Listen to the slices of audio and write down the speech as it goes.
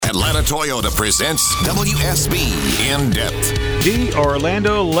Atlanta Toyota presents WSB In Depth. D.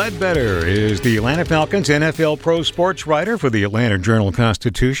 Orlando Ledbetter is the Atlanta Falcons NFL pro sports writer for the Atlanta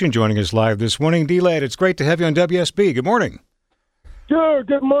Journal-Constitution, joining us live this morning. D-Led, it's great to have you on WSB. Good morning. Sure.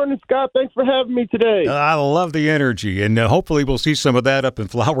 Good morning, Scott. Thanks for having me today. I love the energy, and hopefully we'll see some of that up in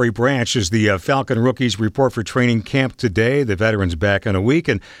Flowery Branch as the Falcon rookies report for training camp today. The veterans back in a week,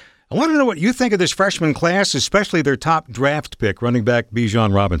 and I want to know what you think of this freshman class, especially their top draft pick, running back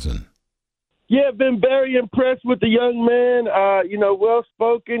Bijan Robinson. Yeah, I've been very impressed with the young man.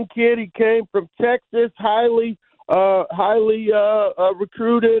 Well-spoken kid. He came from Texas, highly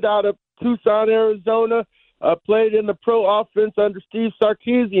recruited out of Tucson, Arizona. Played in the pro offense under Steve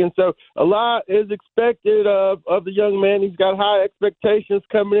Sarkisian. So a lot is expected of the young man. He's got high expectations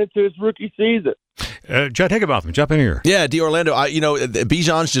coming into his rookie season. Judd Higginbotham, jump in here. Yeah, D. Orlando,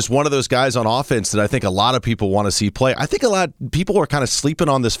 Bijan's just one of those guys on offense that I think a lot of people want to see play. I think a lot of people are kind of sleeping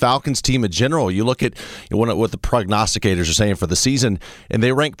on this Falcons team in general. You look at what the prognosticators are saying for the season, and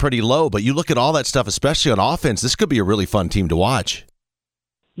they rank pretty low. But you look at all that stuff, especially on offense, this could be a really fun team to watch.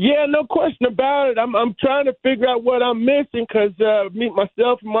 Yeah, no question about it. I'm trying to figure out what I'm missing because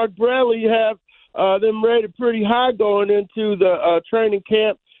myself and Mark Bradley have them rated pretty high going into the training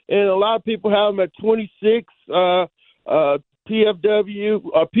camp, and a lot of people have them at 26. PFF,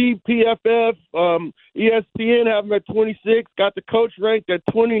 ESPN have them at 26. Got the coach ranked at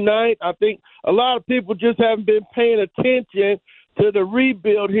 29. I think a lot of people just haven't been paying attention to the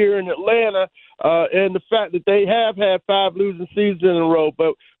rebuild here in Atlanta and the fact that they have had 5 losing seasons in a row.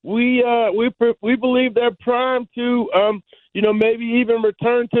 But we believe they're primed to, maybe even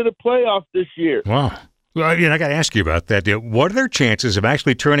return to the playoffs this year. Wow. Well, I got to ask you about that. What are their chances of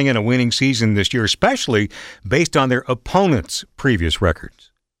actually turning in a winning season this year, especially based on their opponents' previous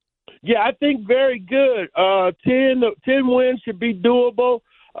records? Yeah, I think very good. 10 wins should be doable.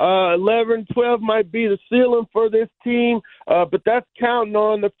 11, 12 might be the ceiling for this team, but that's counting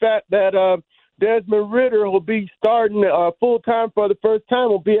on the fact that Desmond Ridder will be starting full-time for the first time,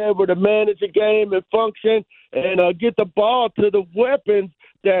 will be able to manage a game and function and get the ball to the weapons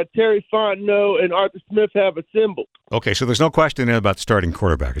that Terry Fontenot and Arthur Smith have assembled. Okay, so there's no question about the starting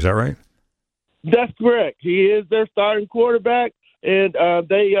quarterback. Is that right? That's correct. He is their starting quarterback, and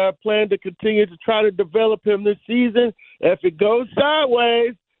they plan to continue to try to develop him this season. If it goes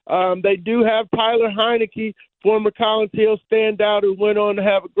sideways, they do have Tyler Heineke, former Collins Hill standout, who went on to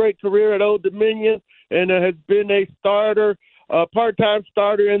have a great career at Old Dominion and has been a part-time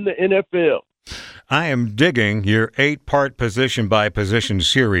starter in the NFL. I am digging your 8-part position-by-position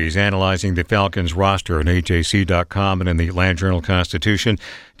series analyzing the Falcons roster on AJC.com and in the Atlanta Journal-Constitution.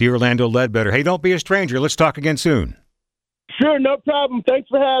 D. Orlando Ledbetter. Hey, don't be a stranger. Let's talk again soon. Sure, no problem. Thanks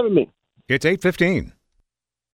for having me. It's 8:15.